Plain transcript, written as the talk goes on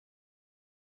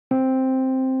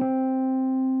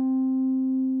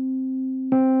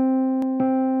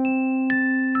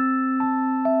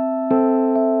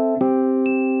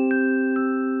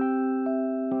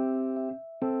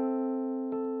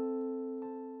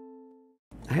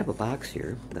I have a box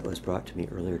here that was brought to me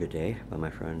earlier today by my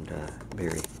friend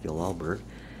Barry Gillalberg.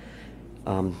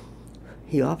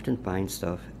 He often finds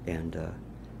stuff and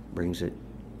brings it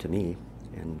to me,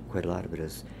 and quite a lot of it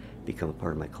has become a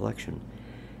part of my collection.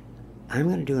 I'm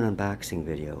going to do an unboxing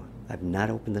video. I've not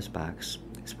opened this box.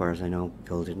 As far as I know,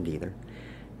 Gil didn't either.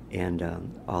 And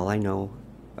all I know,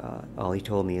 all he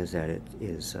told me is that it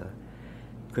is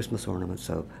Christmas ornaments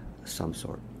of some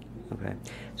sort. Okay,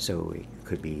 so it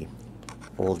could be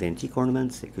old antique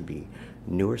ornaments, it could be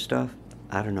newer stuff,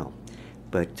 I don't know.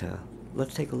 But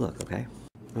let's take a look, okay?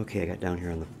 Okay, I got down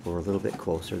here on the floor a little bit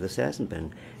closer. This hasn't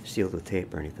been sealed with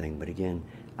tape or anything, but again,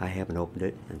 I haven't opened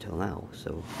it until now.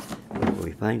 So whatever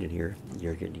we find in here,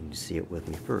 you're getting to see it with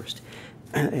me first.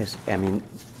 I mean,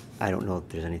 I don't know if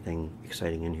there's anything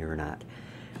exciting in here or not.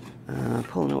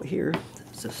 Pulling out here,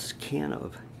 it's this can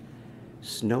of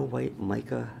Snow White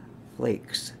mica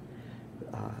flakes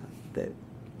that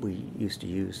we used to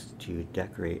use to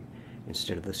decorate.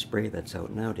 Instead of the spray that's out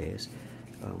nowadays,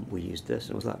 we used this,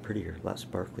 and it was a lot prettier, a lot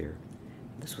sparklier.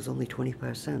 This was only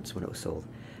 25 cents when it was sold,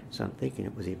 so I'm thinking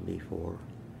it was even before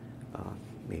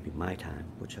maybe my time,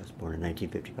 which I was born in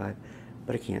 1955,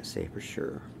 but I can't say for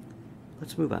sure.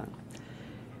 Let's move on.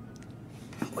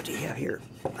 What do you have here?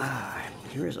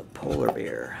 Here is a polar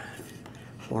bear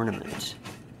ornament,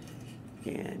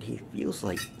 and he feels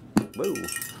like, whoa,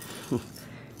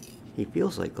 he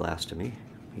feels like glass to me.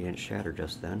 He didn't shatter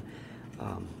just then.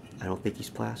 I don't think he's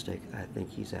plastic. I think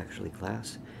he's actually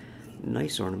glass.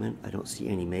 Nice ornament. I don't see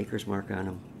any maker's mark on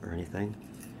him or anything,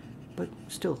 but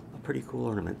still a pretty cool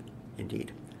ornament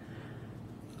indeed.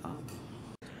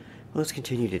 Let's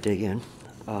continue to dig in.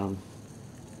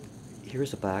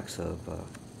 Here's a box of,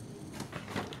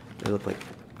 they look like,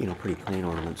 you know, pretty plain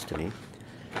ornaments to me.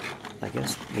 I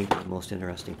guess maybe the most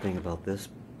interesting thing about this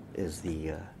is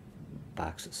the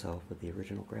box itself with the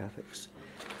original graphics.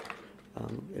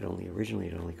 Originally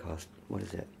it only cost, what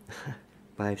is it,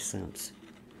 5 cents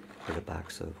for the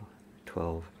box of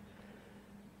 12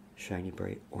 shiny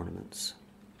bright ornaments.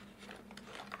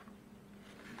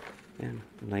 And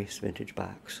a nice vintage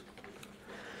box.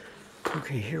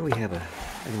 Okay, here we have an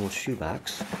old shoe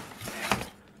box.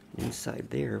 Inside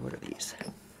there, what are these?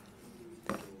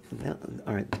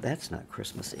 Alright, that's not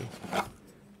Christmassy.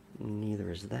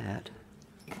 Neither is that.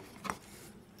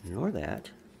 Nor that.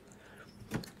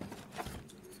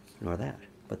 Nor that.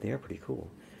 But they are pretty cool.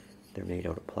 They're made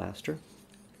out of plaster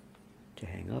to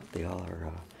hang up. They all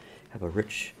are, have a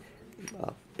rich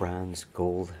bronze,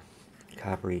 gold,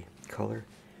 coppery color.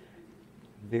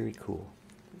 Very cool.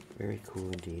 Very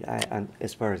cool indeed. I'm,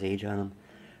 as far as age on them,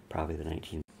 probably the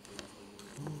 19.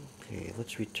 Okay,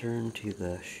 let's return to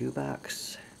the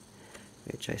shoebox,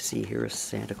 which I see here is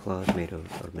Santa Claus made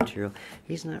of material.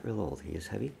 He's not real old. He is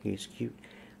heavy. He's cute.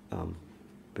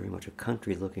 Very much a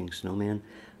country-looking snowman.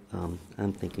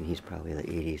 I'm thinking he's probably the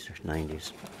 80s or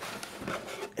 90s.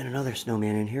 And another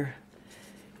snowman in here.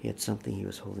 He had something he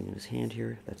was holding in his hand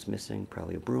here that's missing,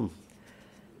 probably a broom.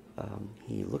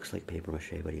 He looks like paper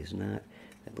mache, but he's not.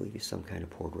 I believe he's some kind of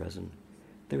poured resin.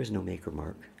 There is no maker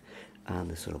mark on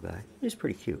this little guy. He's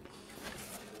pretty cute.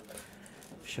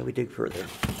 Shall we dig further?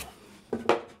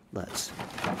 Let's.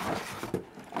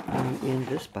 In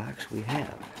this box we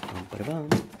have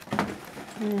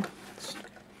it's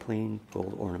plain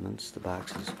gold ornaments. The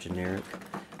box is generic.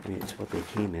 I mean, it's what they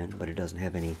came in, but it doesn't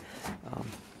have any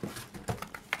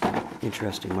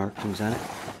interesting markings on it.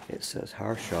 It says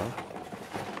Harshaw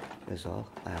is all.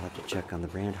 I'll have to check on the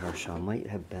brand. Harshaw might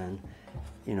have been,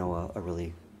 you know, a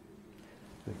really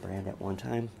good brand at one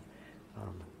time.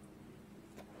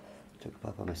 Took a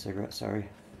puff on my cigarette, sorry.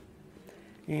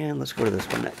 And let's go to this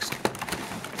one next.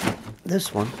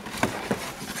 This one,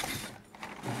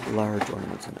 large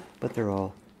ornaments in it, but they're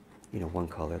all, you know, one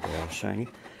color. They're all shiny.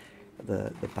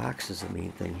 The box is the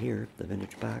main thing here, the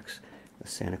vintage box. The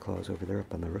Santa Claus over there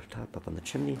up on the rooftop, up on the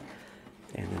chimney,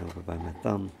 and then over by my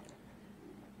thumb,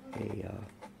 a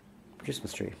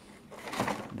Christmas tree.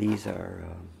 These are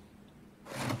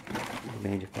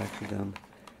manufactured them.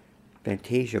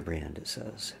 Fantasia brand, it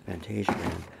says. Fantasia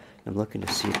brand. I'm looking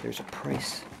to see if there's a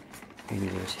price anywhere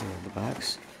here in the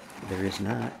box. There is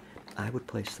not. I would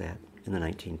place that in the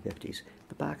 1950s.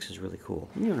 The box is really cool.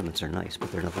 The ornaments are nice,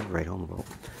 but they're nothing to write home about.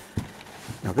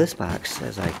 Now this box,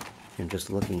 as I am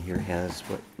just looking here, has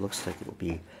what looks like it will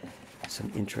be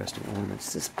some interesting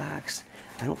ornaments. This box,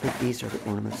 I don't think these are the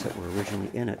ornaments that were originally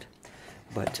in it,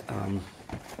 but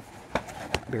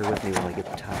bear with me while I get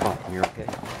the top off and you're okay.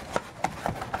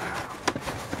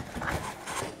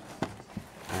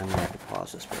 I'm going to have to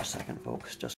pause this for a second,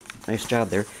 folks. Just nice job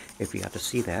there. If you have to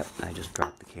see that, I just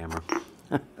dropped the camera.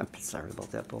 I'm sorry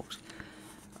about that, folks.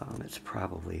 It's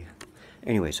probably...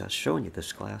 Anyways, I was showing you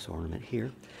this glass ornament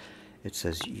here. It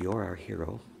says, "You're our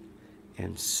hero,"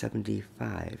 and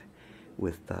 75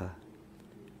 with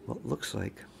what looks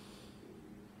like...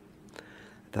 I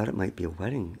thought it might be a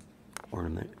wedding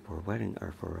ornament for a wedding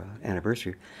or for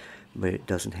anniversary, but it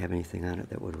doesn't have anything on it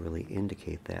that would really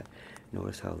indicate that.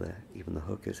 Notice how even the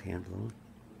hook is hand blown.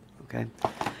 Okay,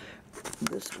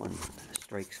 this one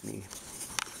strikes me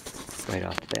right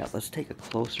off the bat. Let's take a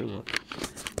closer look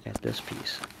at this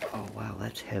piece. Oh wow,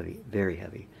 that's heavy, very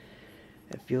heavy.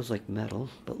 It feels like metal,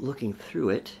 but looking through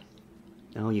it,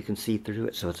 now you can see through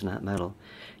it, so it's not metal.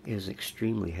 It is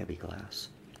extremely heavy glass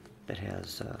that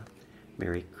has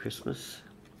Merry Christmas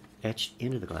etched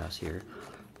into the glass here.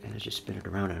 And as you spin it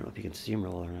around, I don't know if you can see them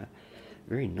roll or not,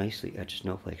 very nicely etched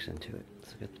snowflakes into it.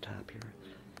 Let's look at the top here.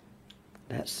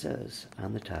 That says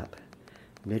on the top,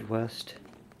 Midwest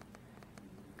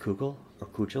Kugel or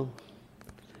Kugel.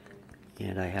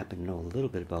 And I happen to know a little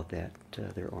bit about that,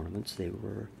 their ornaments. They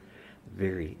were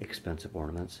very expensive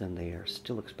ornaments, and they are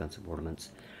still expensive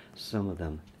ornaments. Some of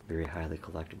them very highly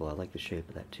collectible. I like the shape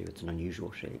of that too. It's an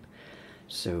unusual shape.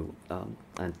 So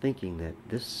I'm thinking that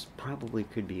this probably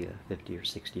could be a $50 or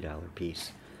 $60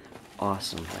 piece.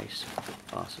 Awesome nice,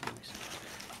 awesome nice.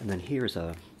 And then here's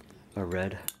a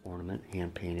red ornament,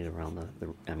 hand painted around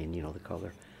I mean, you know, the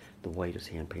color. The white is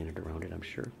hand painted around it, I'm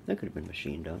sure. That could have been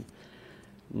machine done.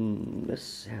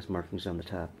 This has markings on the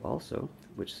top also,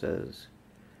 which says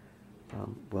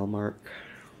Wellmark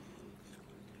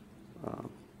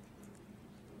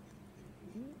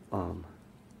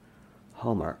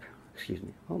Hallmark. Excuse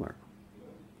me, Hallmark.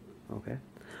 Okay,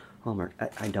 Hallmark.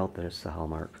 I doubt that it's the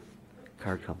Hallmark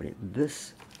card company.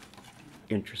 This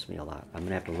interests me a lot. I'm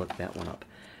gonna have to look that one up.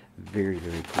 Very,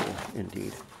 very cool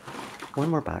indeed. One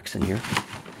more box in here,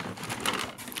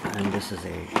 and this is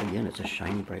again, it's a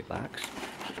shiny bright box.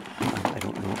 I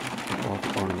don't know if all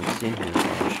the ornaments in here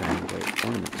are shiny bright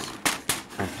ornaments.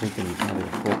 I'm thinking probably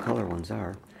the full color ones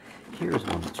are. Here's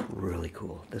one that's really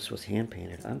cool. This was hand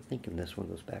painted. I'm thinking this one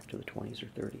goes back to the 20s or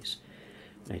 30s.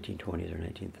 1920s or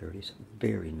 1930s.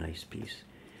 Very nice piece.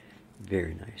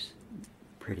 Very nice.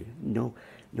 Pretty. No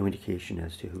indication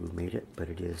as to who made it, but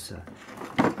it is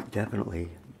definitely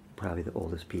probably the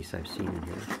oldest piece I've seen in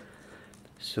here.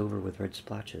 Silver with red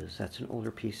splotches. That's an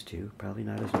older piece too. Probably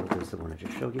not as old as the one I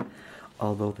just showed you.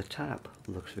 Although the top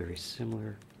looks very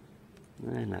similar.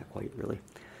 Not quite really.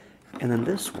 And then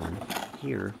this one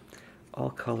here, all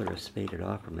color is faded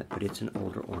off from it, but it's an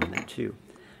older ornament too.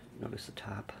 Notice the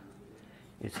top.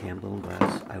 It's hand-blown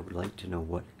glass. I would like to know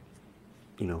what,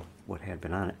 you know, what had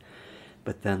been on it.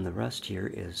 But then the rest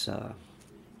here is,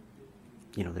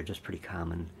 you know, they're just pretty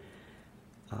common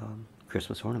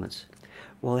Christmas ornaments.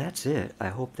 Well, that's it. I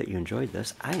hope that you enjoyed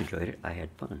this. I enjoyed it. I had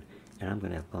fun. And I'm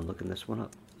going to have fun looking this one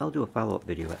up. I'll do a follow-up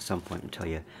video at some point and tell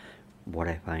you what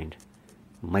I find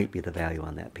might be the value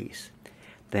on that piece.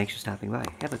 Thanks for stopping by.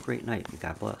 Have a great night, and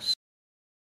God bless.